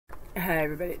Hi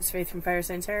everybody, it's Faith from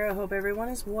FireSignFlipside. Hope everyone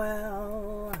is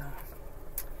well.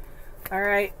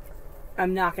 Alright,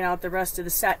 I'm knocking out the rest of the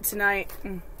set tonight.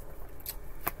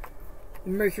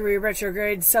 Mercury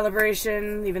retrograde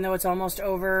celebration, even though it's almost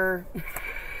over.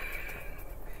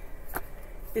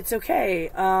 It's okay.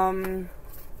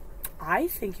 I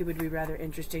think it would be rather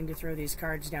interesting to throw these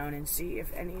cards down and see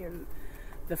if any of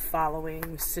the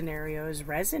following scenarios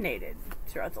resonated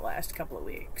throughout the last couple of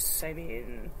weeks. I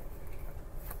mean,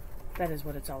 that is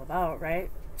what it's all about, right?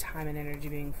 Time and energy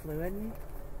being fluid.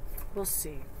 We'll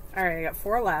see. Alright, I got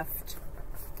 4 left.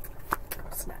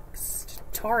 What's next?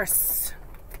 Taurus.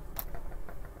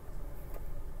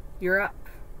 You're up.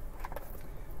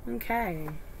 Okay.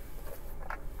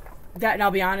 And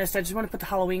I'll be honest, I just want to put the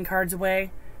Halloween cards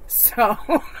away. So,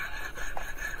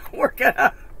 we're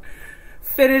gonna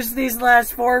finish these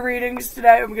last 4 readings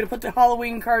tonight. I'm gonna put the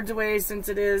Halloween cards away since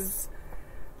it is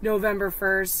November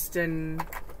 1st and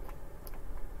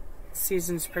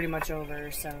season's pretty much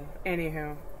over. So,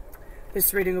 anywho,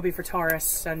 this reading will be for Taurus,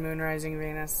 Sun, Moon, Rising,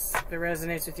 Venus. If it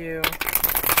resonates with you,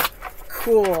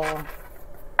 cool.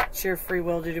 It's your free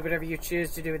will to do whatever you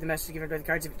choose to do with the message given by the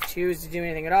cards. If you choose to do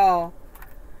anything at all,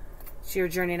 it's your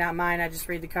journey, not mine. I just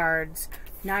read the cards.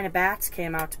 9 of Bats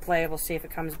came out to play. We'll see if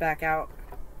it comes back out.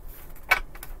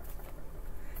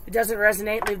 If it doesn't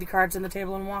resonate, leave the cards on the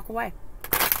table and walk away.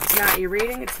 It's not your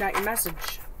reading. It's not your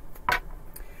message.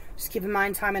 Just keep in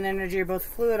mind, time and energy are both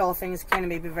fluid. All things can and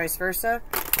maybe vice versa.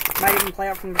 Might even play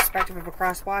out from the perspective of a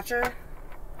cross-watcher.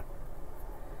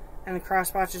 And the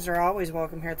cross-watchers are always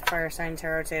welcome here at the Fire Sign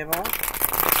Tarot table.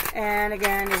 And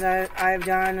again, as I've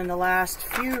done in the last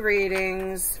few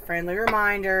readings, friendly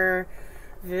reminder,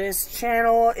 this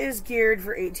channel is geared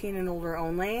for 18 and older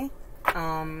only.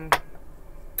 I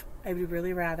would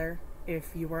really rather,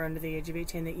 if you were under the age of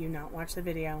 18, that you not watch the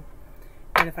video.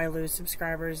 And if I lose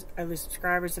subscribers, I lose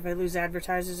subscribers. If I lose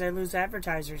advertisers, I lose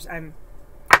advertisers. I'm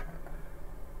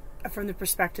from the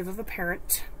perspective of a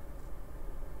parent.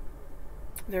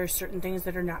 There are certain things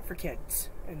that are not for kids,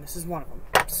 and this is one of them.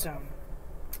 So,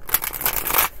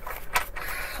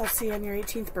 I'll see you on your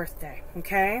 18th birthday,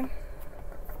 okay?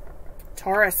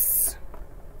 Taurus.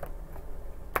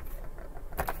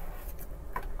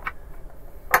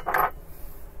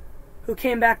 Who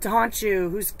came back to haunt you?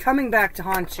 Who's coming back to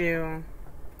haunt you?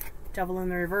 Devil in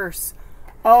the reverse.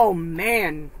 Oh,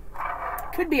 man.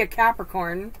 Could be a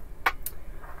Capricorn.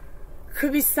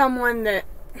 Could be someone that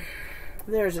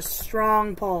there's a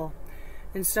strong pull,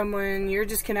 and someone you're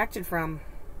disconnected from.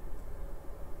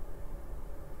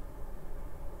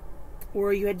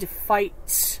 Or you had to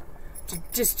fight to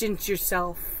distance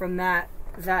yourself from that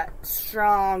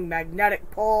strong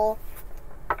magnetic pull.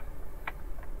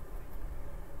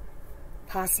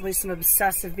 Possibly some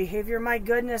obsessive behavior. My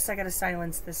goodness, I gotta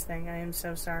silence this thing. I am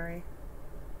so sorry.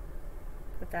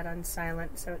 Put that on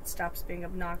silent so it stops being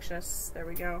obnoxious. There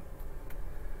we go.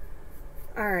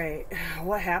 Alright,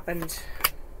 what happened?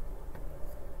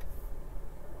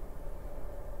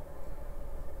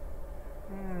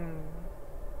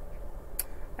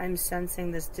 I'm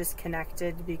sensing this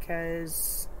disconnected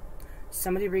because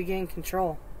somebody regained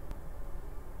control.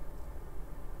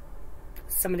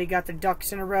 Somebody got their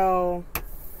ducks in a row,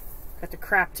 got their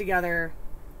crap together.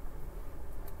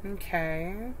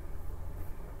 Okay.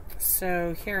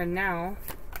 So, here and now.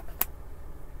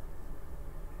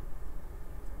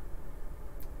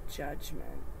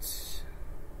 Judgment.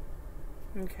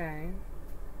 Okay.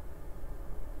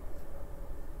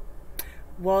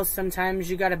 Well, sometimes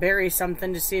you gotta bury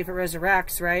something to see if it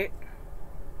resurrects, right?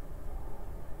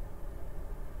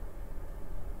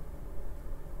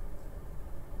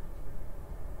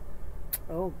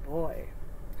 Oh boy.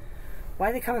 Why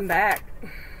are they coming back?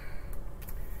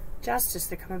 Justice,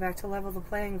 they're coming back to level the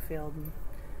playing field.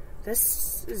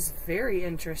 This is very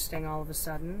interesting all of a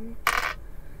sudden.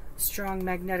 Strong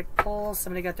magnetic pull.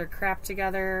 Somebody got their crap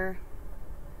together.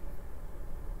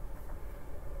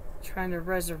 Trying to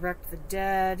resurrect the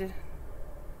dead.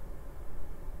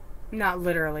 Not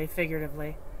literally,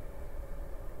 figuratively.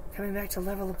 Coming back to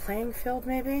level the playing field,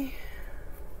 maybe?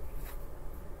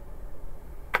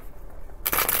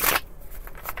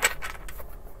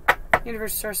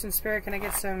 Universe, Source, and Spirit, can I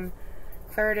get some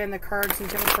clarity on the cards and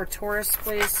table for Taurus,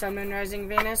 please? Sun, Moon, Rising,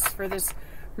 Venus for this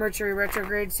Mercury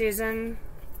retrograde season.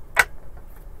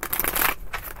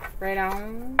 Right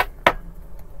on.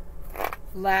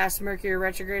 Last Mercury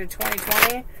retrograde of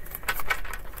 2020.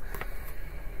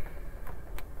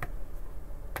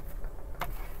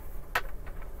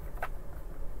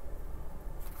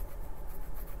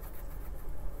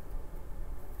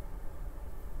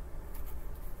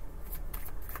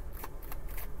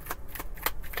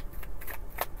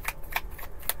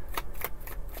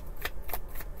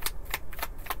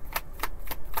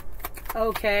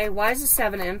 Okay, why is the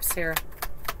 7 imps here?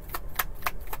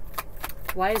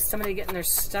 Why is somebody getting their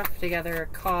stuff together a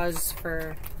cause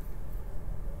for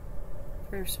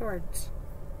swords?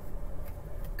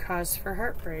 Cause for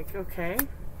heartbreak, okay.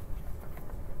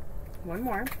 One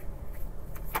more.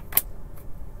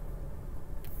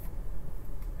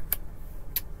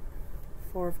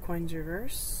 Four of coins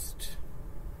reversed.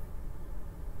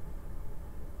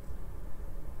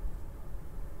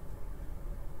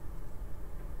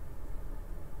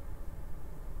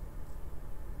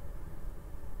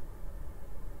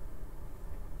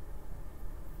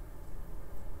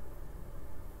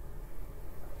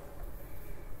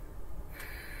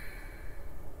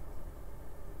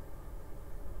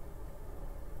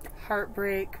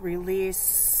 Heartbreak,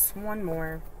 release, one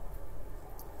more.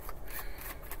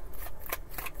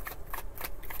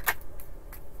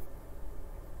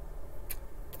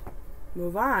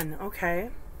 Move on, okay.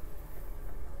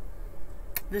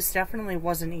 This definitely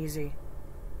wasn't easy.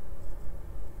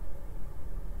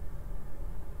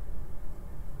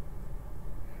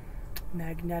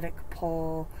 Magnetic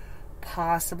pull,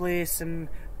 possibly some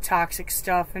toxic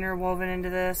stuff interwoven into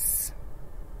this.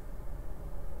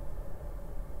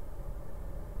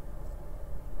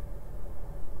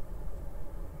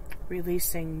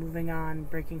 Releasing, moving on,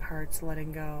 breaking hearts,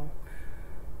 letting go.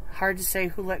 Hard to say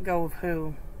who let go of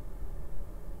who.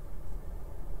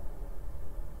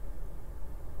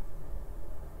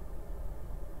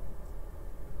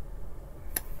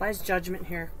 Why is Judgment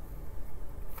here?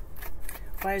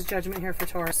 Why is Judgment here for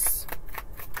Taurus?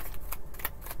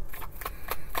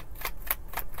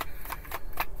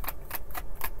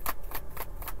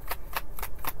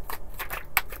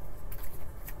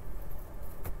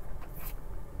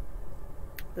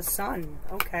 The Sun,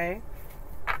 okay.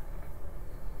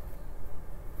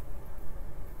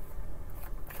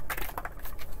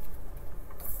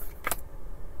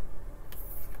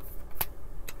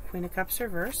 Queen of Cups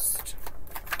reversed.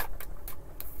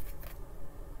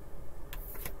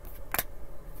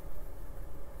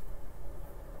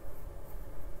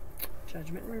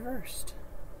 Judgment reversed.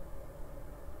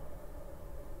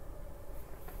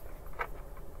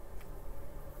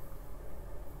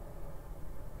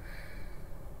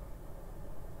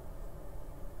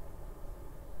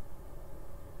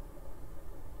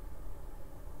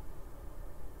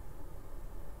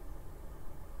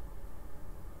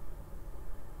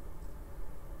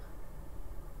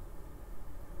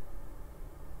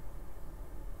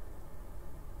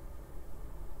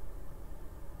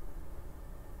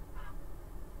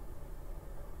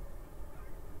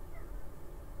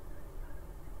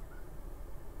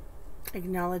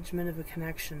 Acknowledgement of a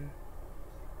connection.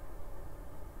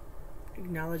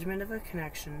 Acknowledgement of a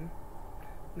connection.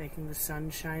 Making the sun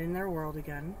shine in their world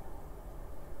again.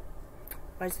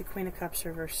 Why is the Queen of Cups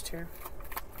reversed here?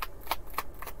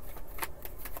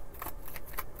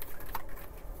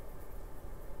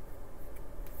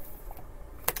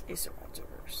 Ace of Wands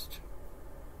reversed.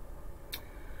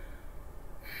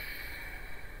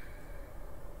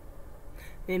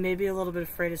 They may be a little bit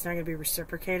afraid it's not going to be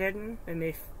reciprocated. They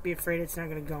may be afraid it's not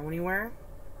going to go anywhere.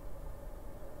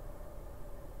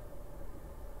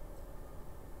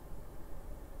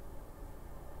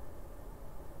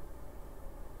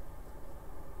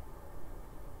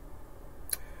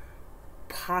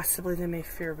 Possibly they may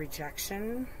fear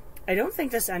rejection. I don't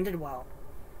think this ended well.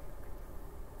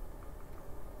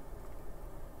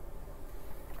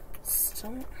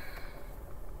 Still...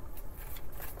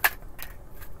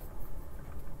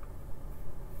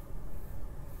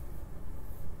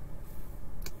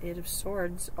 Eight of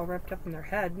Swords all wrapped up in their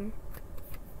head.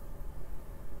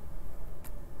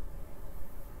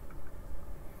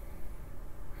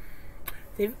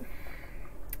 They've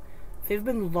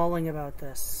been lulling about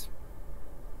this.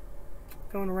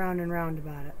 Going round and round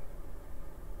about it.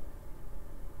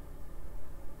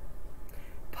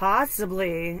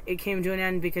 Possibly it came to an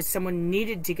end because someone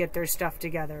needed to get their stuff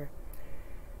together.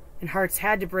 And hearts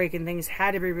had to break and things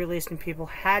had to be released and people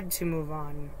had to move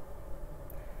on.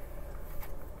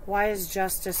 Why is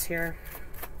Justice here?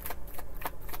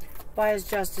 Why is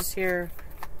Justice here?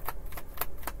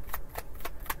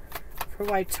 For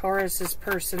why Taurus's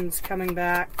person's coming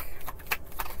back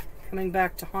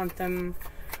to haunt them.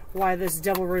 Why this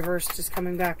double reversed is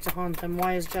coming back to haunt them.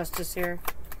 Why is Justice here?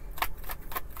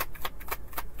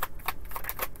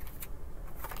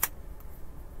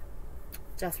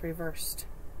 Death reversed.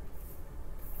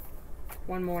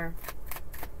 One more.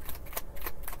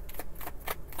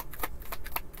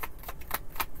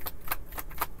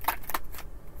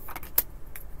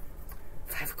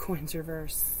 Coins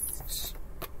reversed.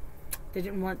 They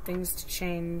didn't want things to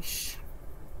change.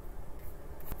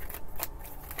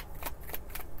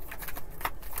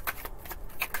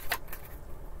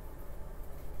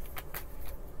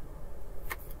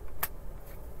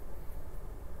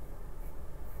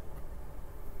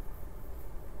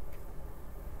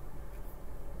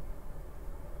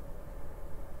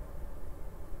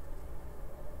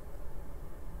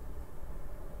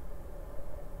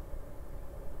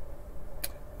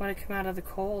 want to come out of the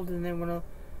cold and they want to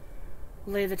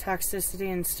lay the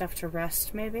toxicity and stuff to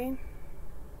rest, maybe.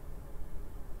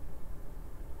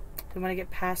 They want to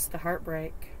get past the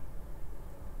heartbreak.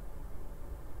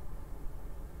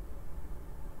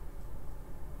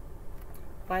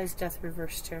 Why is death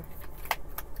reversed here?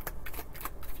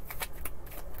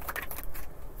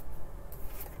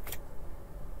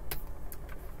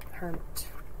 Hermit.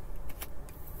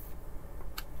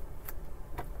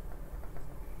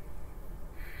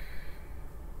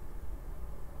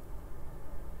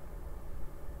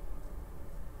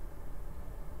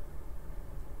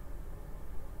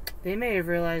 They may have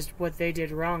realized what they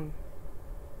did wrong.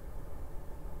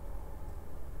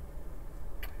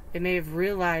 They may have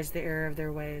realized the error of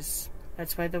their ways.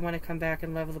 That's why they want to come back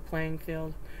and level the playing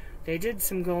field. They did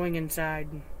some going inside.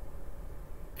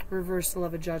 Reversal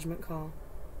of a judgment call.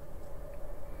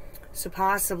 So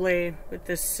possibly with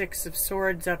this Six of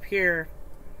Swords up here,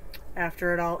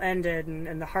 after it all ended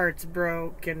and the hearts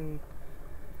broke and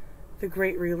the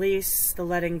great release, the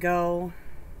letting go,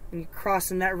 and you're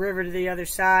crossing that river to the other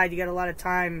side, you got a lot of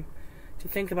time to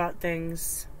think about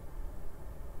things.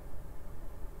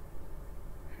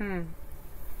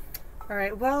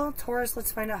 Alright, well, Taurus,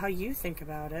 let's find out how you think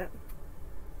about it.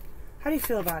 How do you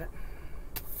feel about it?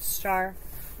 Star,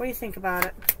 what do you think about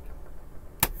it?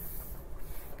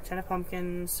 10 of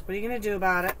Pumpkins. What are you going to do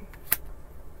about it?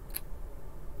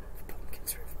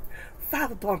 Pumpkins.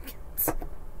 5 of Pumpkins.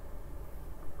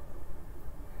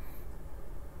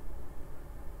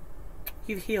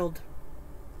 You've healed.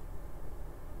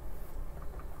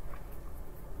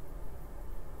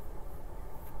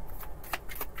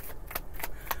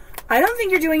 I don't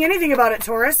think you're doing anything about it,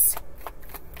 Taurus.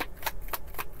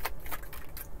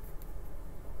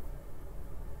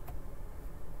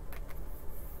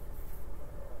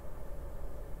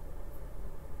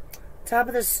 Top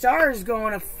of the stars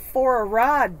going a 4 of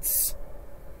rods.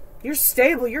 You're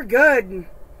stable. You're good.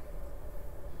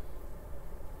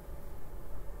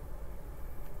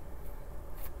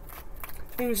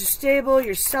 Things are stable.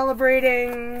 You're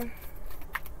celebrating.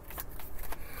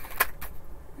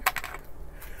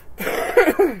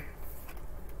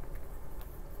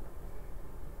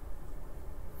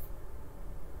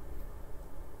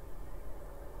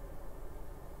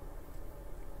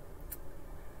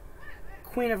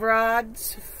 Queen of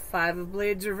Rods, 5 of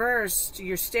Blades reversed.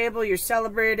 You're stable, you're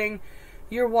celebrating,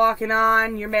 you're walking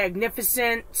on, you're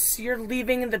magnificent, you're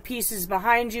leaving the pieces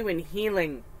behind you and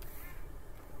healing.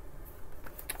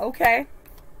 Okay.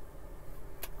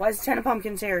 Why is 10 of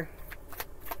Pumpkins here?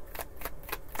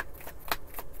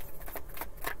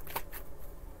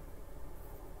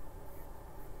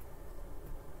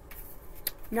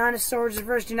 Nine of Swords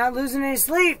reversed. You're not losing any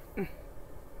sleep.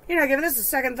 You're not giving this a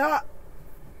second thought.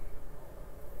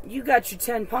 You got your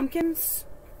 10 pumpkins,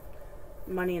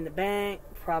 money in the bank,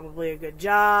 probably a good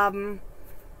job,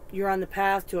 you're on the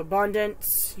path to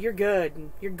abundance, you're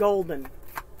good, you're golden.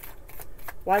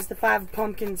 Why is the 5 of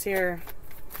Pumpkins here?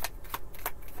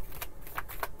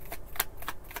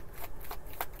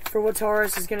 For what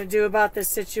Taurus is going to do about this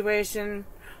situation.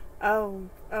 Oh,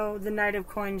 the Knight of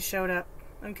Coins showed up.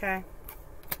 Okay.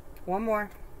 One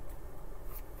more.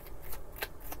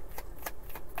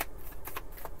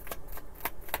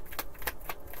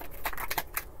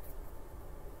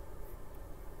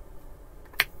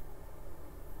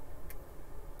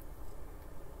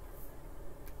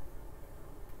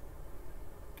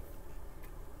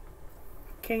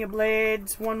 King of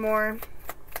Blades, one more.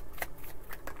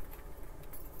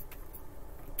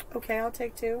 Okay, I'll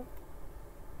take 2.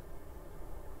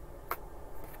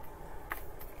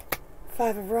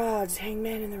 5 of Rods,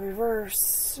 Hangman in the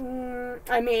reverse.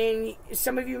 I mean,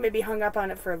 some of you may be hung up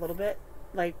on it for a little bit,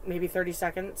 like maybe 30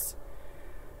 seconds.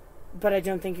 But I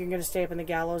don't think you're going to stay up in the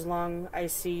gallows long. I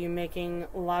see you making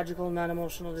logical,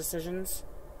 non-emotional decisions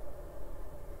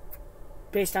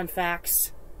based on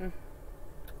facts.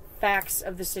 Facts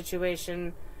of the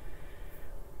situation.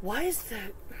 Why is the...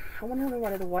 I want to know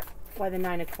why the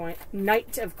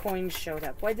Knight of Coins showed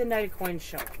up. Why did the Knight of Coins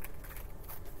show up?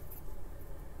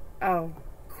 Oh,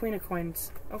 Queen of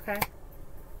Coins. Okay.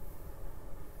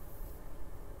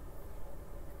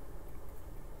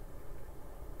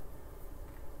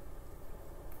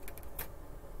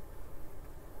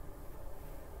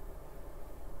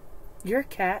 You're a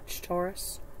catch,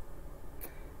 Taurus.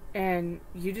 And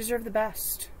you deserve the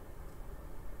best.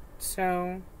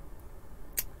 So,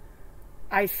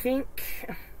 I think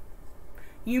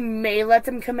you may let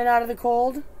them come in out of the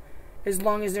cold as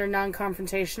long as they're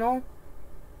non-confrontational.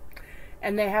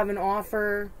 And they have an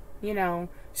offer, you know,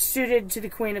 suited to the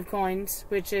Queen of Coins,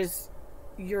 which is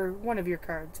one of your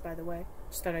cards, by the way.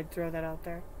 Just thought I'd throw that out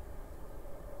there.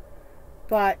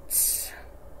 But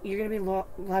you're going to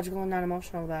be logical and not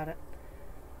emotional about it.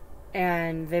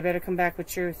 And they better come back with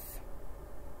truth.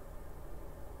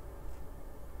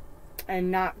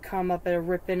 And not come up at a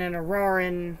ripping and a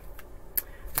roaring.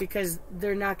 Because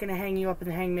they're not going to hang you up in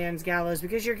the hangman's gallows.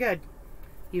 Because you're good.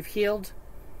 You've healed.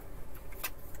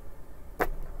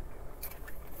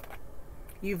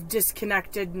 You've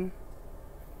disconnected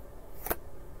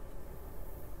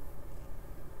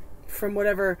from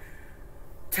whatever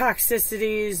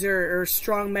toxicities or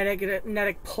strong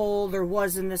magnetic pull there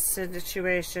was in this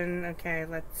situation. Okay,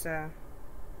 let's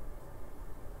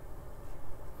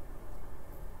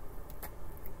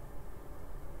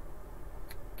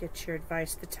get your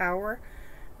advice. The Tower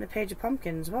and the Page of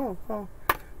Pumpkins. Whoa, whoa.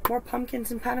 More pumpkins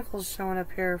and pentacles showing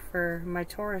up here for my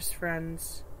Taurus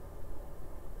friends.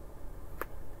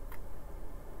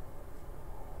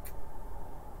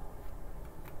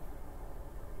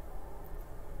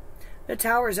 The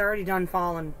Tower's already done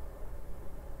falling.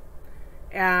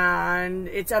 And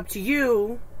it's up to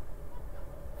you.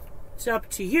 It's up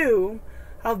to you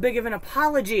how big of an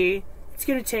apology it's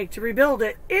going to take to rebuild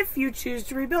it, if you choose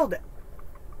to rebuild it.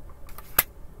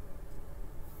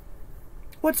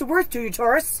 What's it worth to you,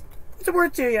 Taurus? What's it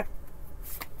worth to you?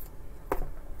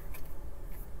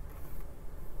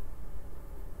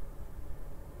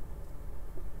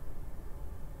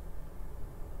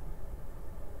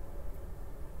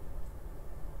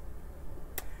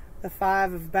 The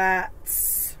Five of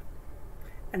Bats,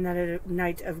 and then a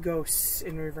Knight of Ghosts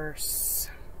in reverse.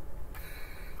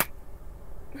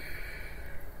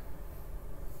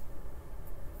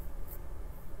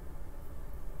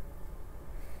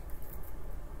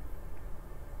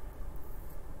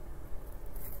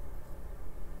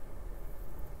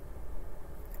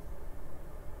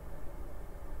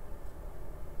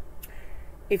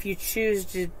 If you choose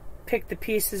to pick the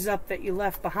pieces up that you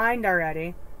left behind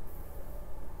already,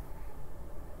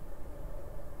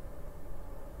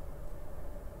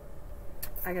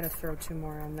 I gotta throw two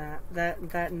more on that.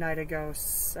 That Knight of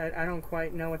Ghosts. I don't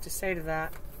quite know what to say to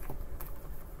that.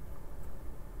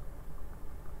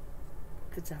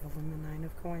 The Devil and the Nine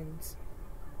of Coins.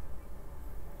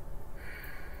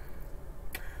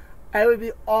 I would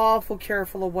be awful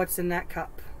careful of what's in that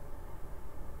cup.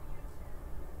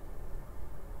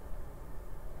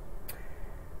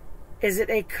 Is it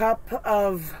a cup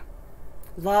of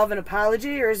love and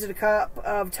apology, or is it a cup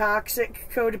of toxic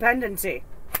codependency?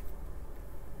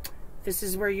 This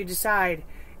is where you decide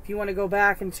if you want to go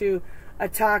back into a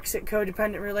toxic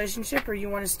codependent relationship or you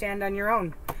want to stand on your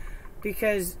own.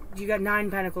 Because you got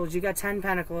 9 pentacles, you got 10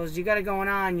 pentacles, you got it going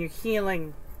on, you're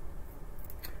healing.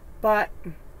 But,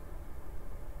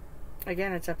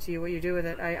 again, it's up to you what you do with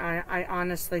it. I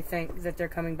honestly think that they're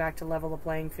coming back to level the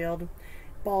playing field.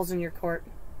 Ball's in your court,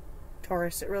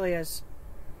 Taurus. It really is.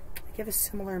 I gave a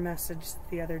similar message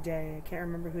the other day. I can't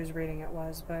remember whose reading it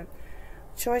was, but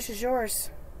the choice is yours.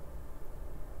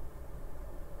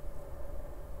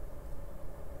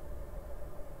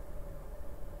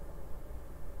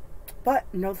 But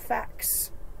know the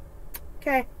facts.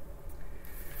 Okay.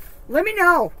 Let me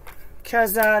know.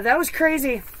 Because that was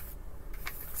crazy.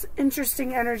 It's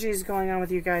interesting energies going on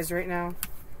with you guys right now.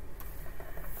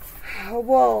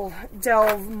 We'll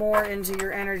delve more into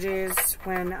your energies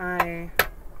when I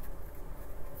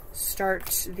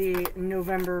start the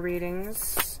November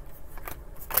readings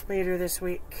later this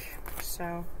week.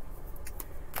 So,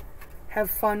 have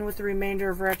fun with the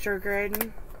remainder of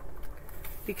retrograde.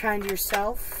 Be kind to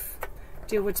yourself.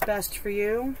 Do what's best for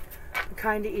you. Be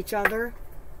kind to each other.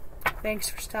 Thanks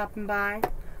for stopping by.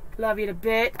 Love you to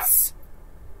bits.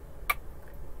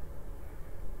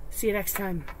 See you next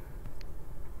time.